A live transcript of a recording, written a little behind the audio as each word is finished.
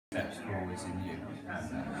is in you.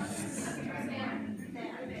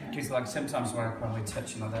 Because like sometimes when we're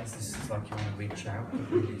touching like that, this is like you want to reach out,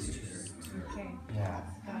 but really it's just, yeah.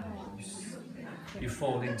 You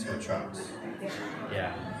fall into a trance.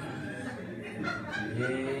 Yeah.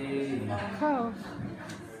 Yeah. Oh.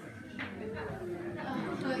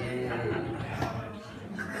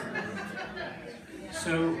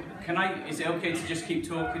 So, is it okay to just keep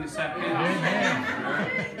talking a second?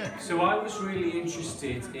 So I was really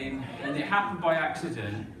interested in, and it happened by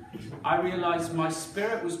accident, I realised my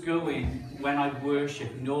spirit was going when I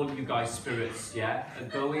worship, and all you guys spirits, yeah? Are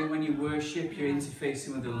going when you worship, you're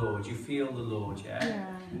interfacing with the Lord, you feel the Lord, yeah?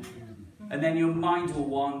 And then your mind will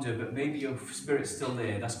wander, but maybe your spirit's still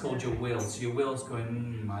there. That's called your will. So your will's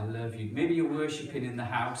going, I love you. Maybe you're worshipping in the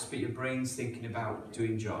house, but your brain's thinking about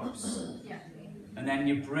doing jobs. And then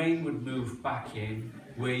your brain would move back in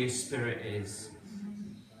where your spirit is.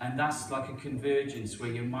 And that's like a convergence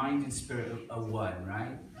where your mind and spirit are one,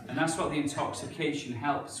 right? And that's what the intoxication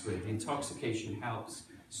helps with. The intoxication helps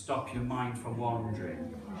stop your mind from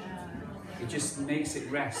wandering. It just makes it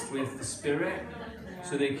rest with the spirit,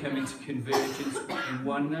 so they come into convergence in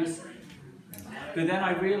oneness. But then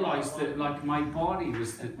I realized that like my body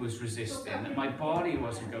was resisting, that my body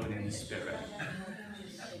wasn't going in the spirit.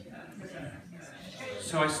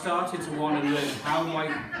 So I started to want to learn how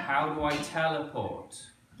do I teleport?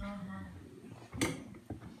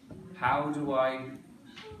 How do I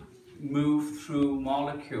move through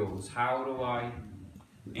molecules? How do I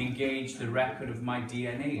engage the record of my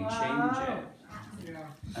DNA and change it?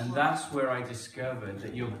 And that's where I discovered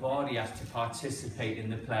that your body has to participate in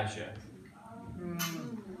the pleasure.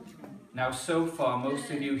 Now, so far, most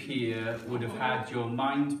of you here would have had your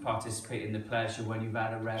mind participate in the pleasure when you've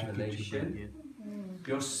had a revelation.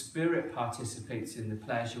 Your spirit participates in the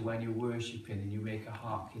pleasure when you're worshipping and you make a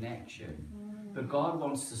heart connection. But God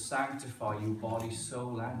wants to sanctify your body,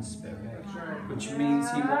 soul and spirit, which means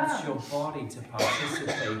He wants your body to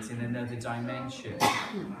participate in another dimension.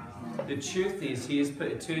 The truth is, He has put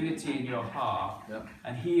eternity in your heart,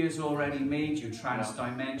 and He has already made you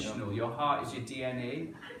trans-dimensional. Your heart is your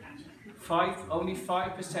DNA. Only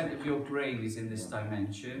 5% of your brain is in this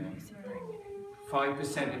dimension,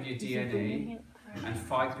 5% of your DNA, and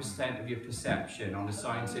 5% of your perception on a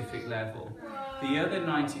scientific level. The other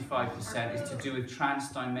 95% is to do with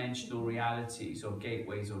trans-dimensional realities or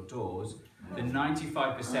gateways or doors. The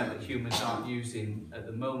 95% that humans aren't using at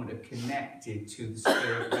the moment are connected to the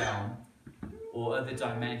spirit realm or other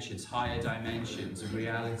dimensions, higher dimensions of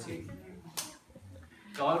reality.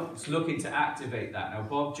 God's looking to activate that. Now,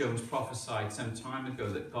 Bob Jones prophesied some time ago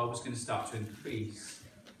that God was going to start to increase.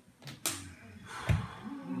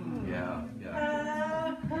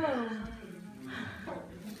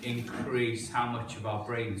 Increase how much of our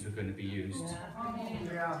brains were going to be used.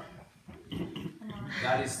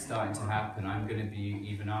 That is starting to happen. I'm going to be,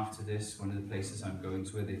 even after this, one of the places I'm going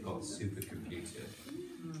to where they've got a supercomputer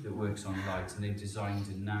that works on light, and they've designed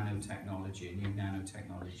a nanotechnology, a new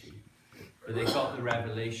nanotechnology. But they got the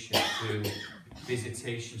revelation through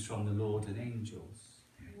visitations from the Lord and angels.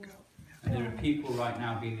 And there are people right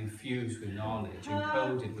now being infused with knowledge,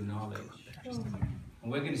 encoded with knowledge.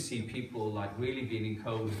 And we're going to see people like really being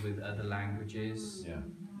encoded with other languages,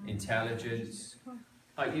 intelligence.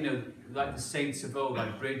 Like, you know, like the saints of old,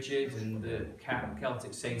 like Bridget and the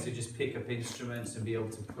Celtic saints who just pick up instruments and be able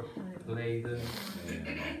to play them.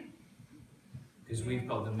 Because we've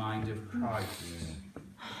got the mind of Christ.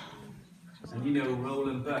 And you know,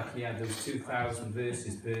 Roland Buck, he had those 2,000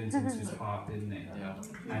 verses burned into his heart, didn't he?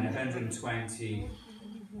 And 120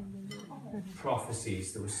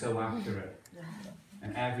 prophecies that were so accurate.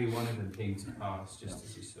 And every one of them came to pass, just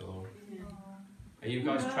as he saw. Are you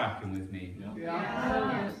guys tracking with me?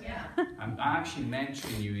 I'm actually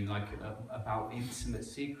mentoring you in like about intimate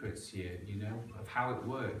secrets here, you know, of how it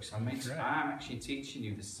works. I'm actually teaching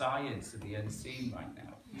you the science of the unseen right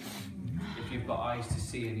now. If you've got eyes to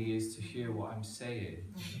see and ears to hear what I'm saying.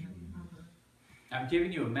 I'm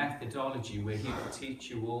giving you a methodology where He will teach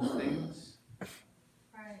you all things.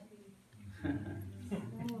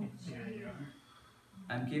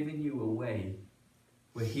 I'm giving you a way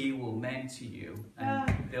where He will mentor you,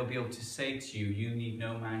 and they'll be able to say to you, you need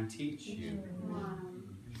no man teach you.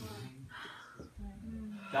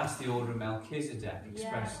 That's the order of Melchizedek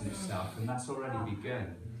expressing itself, and that's already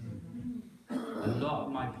begun. A lot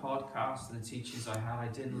of my podcasts and the teachings I had, I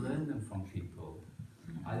didn't learn them from people.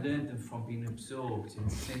 I learned them from being absorbed in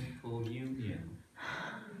simple union,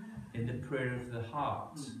 in the prayer of the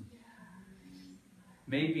heart.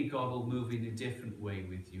 Maybe God will move in a different way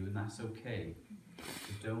with you, and that's okay.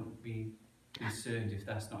 But don't be concerned if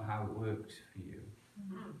that's not how it works for you.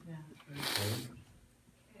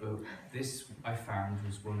 this I found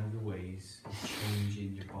was one of the ways of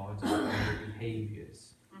changing your body and your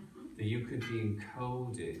behaviours, that you could be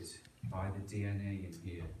encoded by the DNA in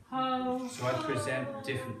here. So I present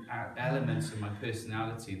different elements of my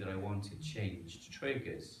personality that I wanted changed,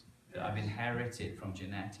 triggers that I've inherited from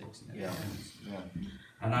genetics and elements.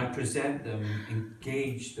 And I present them,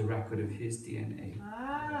 engage the record of his DNA.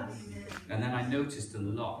 And then I noticed a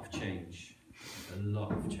lot of change. A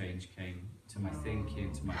lot of change came to my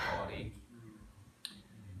thinking, to my body.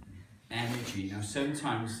 Energy. Now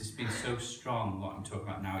sometimes it's been so strong, what I'm talking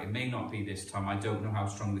about now, it may not be this time, I don't know how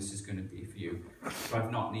strong this is going to be for you, but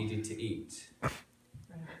I've not needed to eat.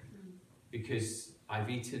 Because I've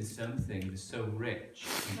eaten something that's so rich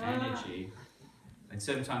in energy, and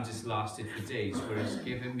sometimes it's lasted for days, where it's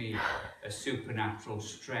given me a supernatural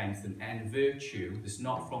strength and virtue that's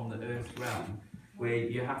not from the earth realm, where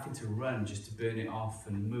you're having to run just to burn it off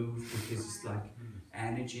and move, because it's like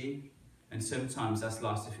energy. And sometimes that's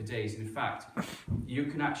lasted for days. In fact, you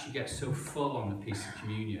can actually get so full on a piece of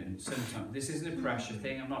communion. Sometimes, this isn't a pressure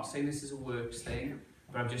thing, I'm not saying this is a works thing,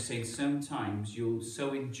 but I'm just saying sometimes you'll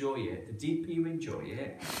so enjoy it. The deeper you enjoy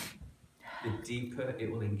it, the deeper it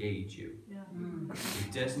will engage you.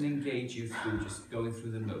 It doesn't engage you through just going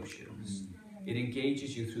through the motions. It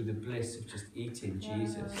engages you through the bliss of just eating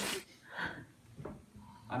Jesus.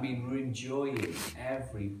 I mean, we're enjoying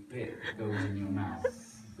every bit that goes in your mouth.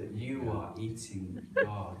 That you are eating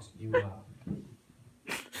God. You are.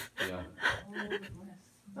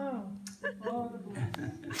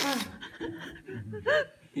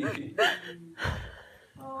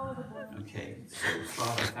 Okay, so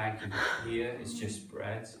Father, thank you. Here is just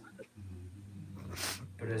bread.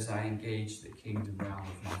 But as I engage the kingdom realm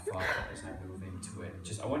of my Father, as I move into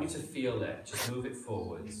it, I want you to feel it. Just move it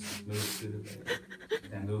forwards. Move it through the bit.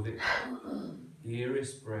 Then move it. Here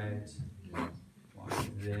is bread.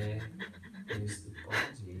 There is the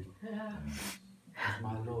body of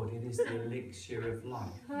my Lord. It is the elixir of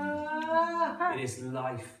life. It is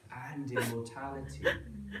life and immortality.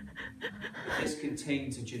 But this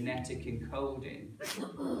contains a genetic encoding.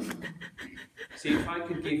 See, if I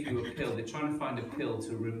could give you a pill, they're trying to find a pill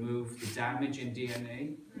to remove the damage in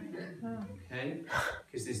DNA. Okay?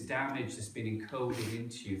 Because there's damage that's been encoded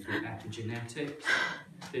into you through epigenetics.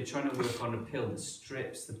 They're trying to work on a pill that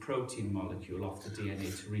strips the protein molecule off the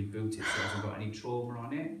DNA to reboot it so it hasn't got any trauma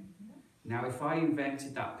on it. Now, if I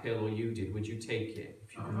invented that pill, or you did, would you take it?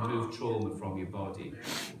 If you can remove trauma from your body?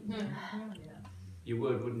 You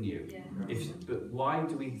would, wouldn't you? But why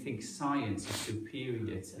do we think science is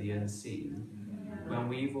superior to the unseen when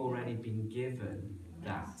we've already been given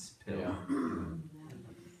that pill?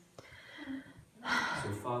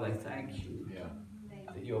 So, Father, I thank you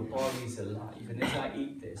that your body's alive, and as I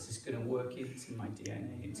eat this, it's going to work into my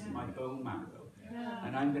DNA, into my bone marrow,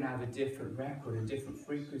 and I'm going to have a different record, a different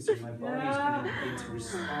frequency. My body's going to begin to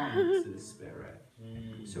respond to the Spirit.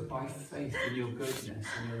 So by faith in your goodness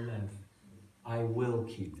and your love, I will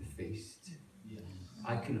keep the feast.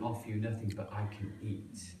 I can offer you nothing, but I can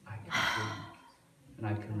eat, I can drink, and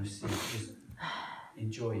I can receive. Just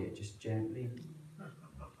enjoy it, just gently.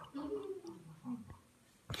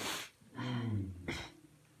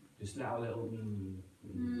 Just let a little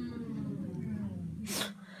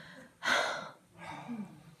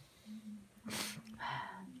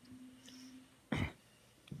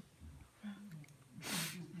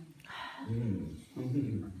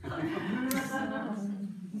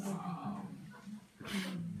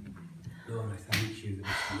Lord, I thank you that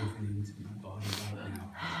it's moving into my body right now.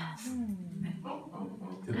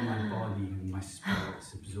 That my body and my spirit's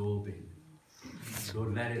absorbing.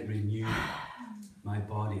 Lord, let it renew my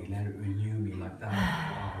body, let it renew me like that of the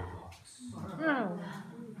water rocks.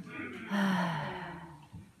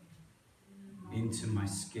 Into my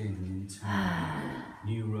skin, into my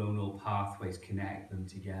neuronal pathways, connect them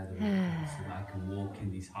together so that I can walk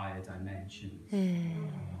in these higher dimensions.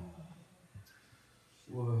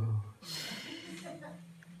 Whoa.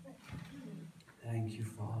 Thank you,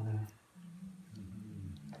 Father.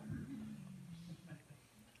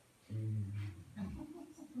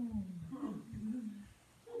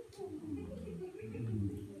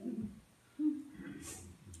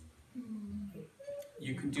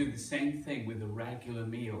 You can do the same thing with a regular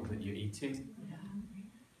meal that you're eating.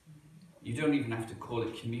 You don't even have to call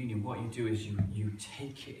it communion. What you do is you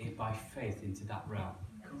take it by faith into that realm.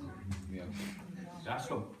 That's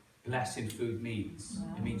what blessing food means.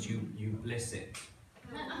 It means you bliss it.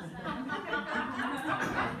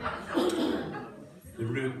 The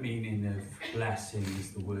root meaning of blessing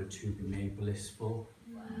is the word to be made blissful.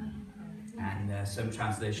 And some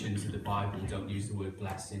translations of the Bible don't use the word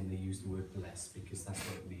blessing, they use the word blessed, because that's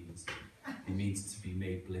what it means. It means to be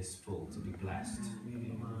made blissful, to be blessed.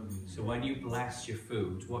 So when you bless your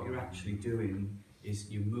food, what you're actually doing is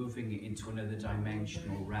you're moving it into another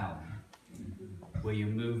dimensional realm, where you're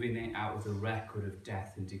moving it out of the record of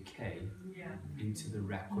death and decay into the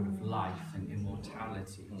record of life and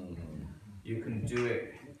immortality. You can do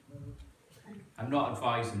it. I'm not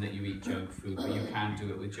advising that you eat junk food, but you can do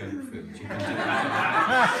it with junk food. You can do it.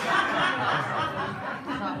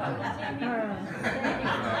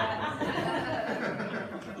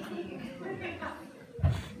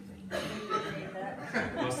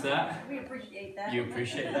 What's that? We appreciate that. You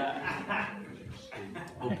appreciate that?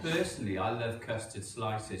 Well, personally, I love custard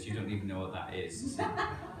slices. You don't even know what that is.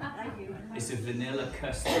 It's a vanilla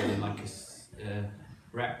custard in like a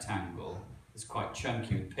rectangle. It's quite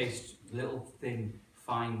chunky with little thin,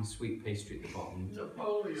 fine, sweet pastry at the bottom.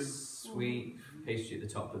 Napoleon. Sweet pastry at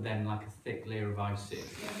the top, but then like a thick layer of icing.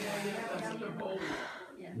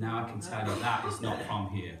 Now I can tell you that is not from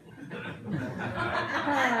here.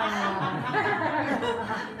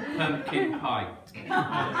 Pumpkin pie.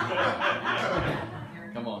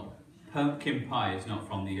 Come on. Pumpkin pie is not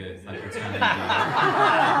from the earth, I can tell you.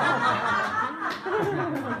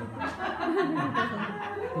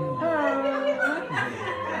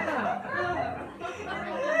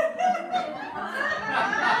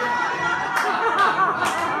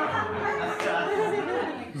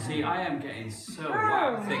 See, I am getting so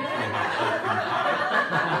whacked thinking about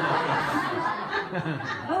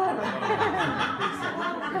pumpkin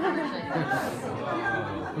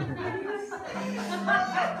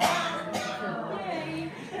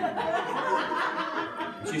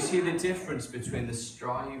Do you see the difference between the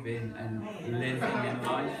striving and living in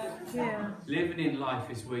life? Yeah. Living in life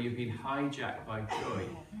is where you've been hijacked by joy.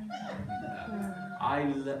 I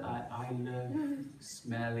love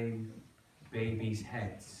smelling babies'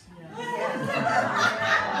 heads.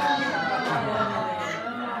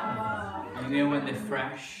 You know when they're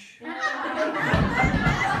fresh?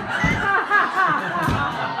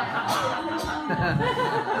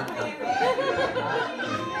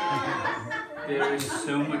 There is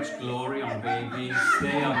so much glory on babies.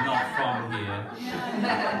 They are not from here.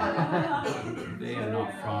 They are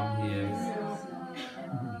not from here.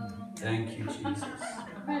 Thank you, Jesus.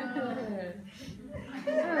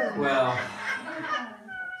 Well.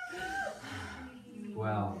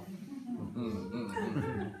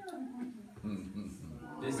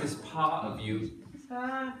 There's this part of you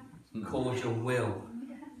called your will,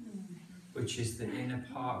 which is the inner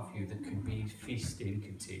part of you that can be feasting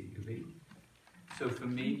continually. So for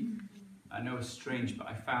me, I know it's strange, but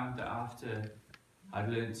I found that after I've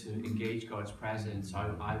learned to engage God's presence,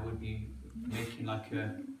 I would be making like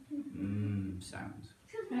a sound.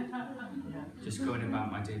 Just going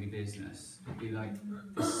about my daily business. It'd be like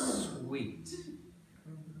this sweet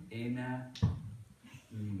inner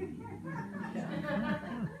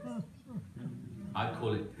I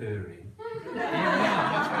call it purring.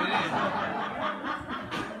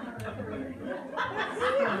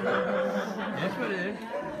 That's what it is.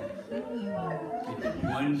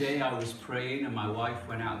 One day I was praying and my wife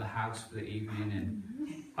went out of the house for the evening and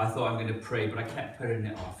I thought I'm going to pray, but I kept putting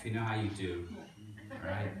it off. You know how you do,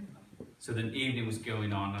 right? So the evening was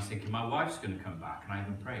going on, I was thinking, my wife's going to come back, and I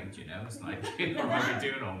haven't prayed, you know? It's like, what am I going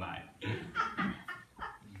to do all night?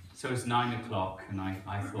 So it's 9 o'clock, and I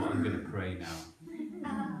thought, I'm going to pray now.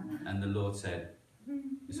 And the Lord said,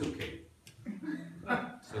 it's okay.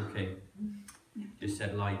 It's okay. Just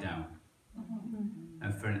said, lie down.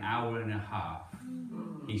 And for an hour and a half,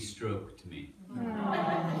 He stroked me.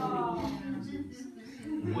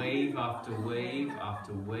 Wave after wave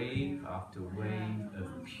after wave after wave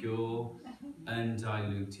of pure,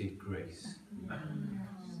 undiluted grace.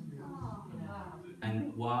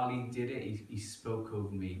 And while He did it, He spoke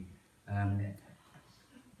over me.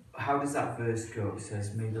 How does that verse go? It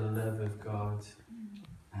says, may the love of God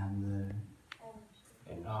and the...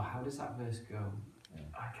 Oh, how does that verse go?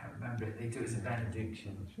 I can't remember it. They do it as a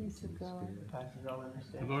benediction.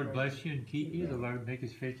 The Lord bless you and keep you. The Lord make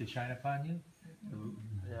His face to shine upon you.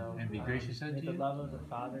 And be gracious unto you. The love of the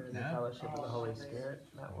Father and the fellowship of the Holy Spirit.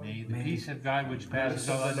 May the peace of God which passes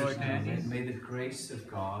all understanding. May the grace of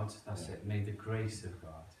God, that's it, may the grace of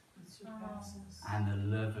God and the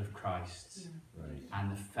love of Christ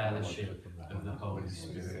and the fellowship of the Holy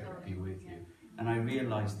Spirit be with you. And I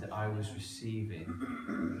realized that I was receiving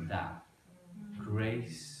that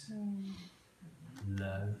grace,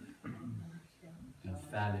 love, and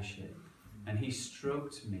fellowship. And He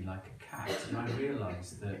stroked me like a cat, and I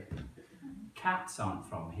realized that cats aren't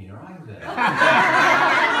from here either.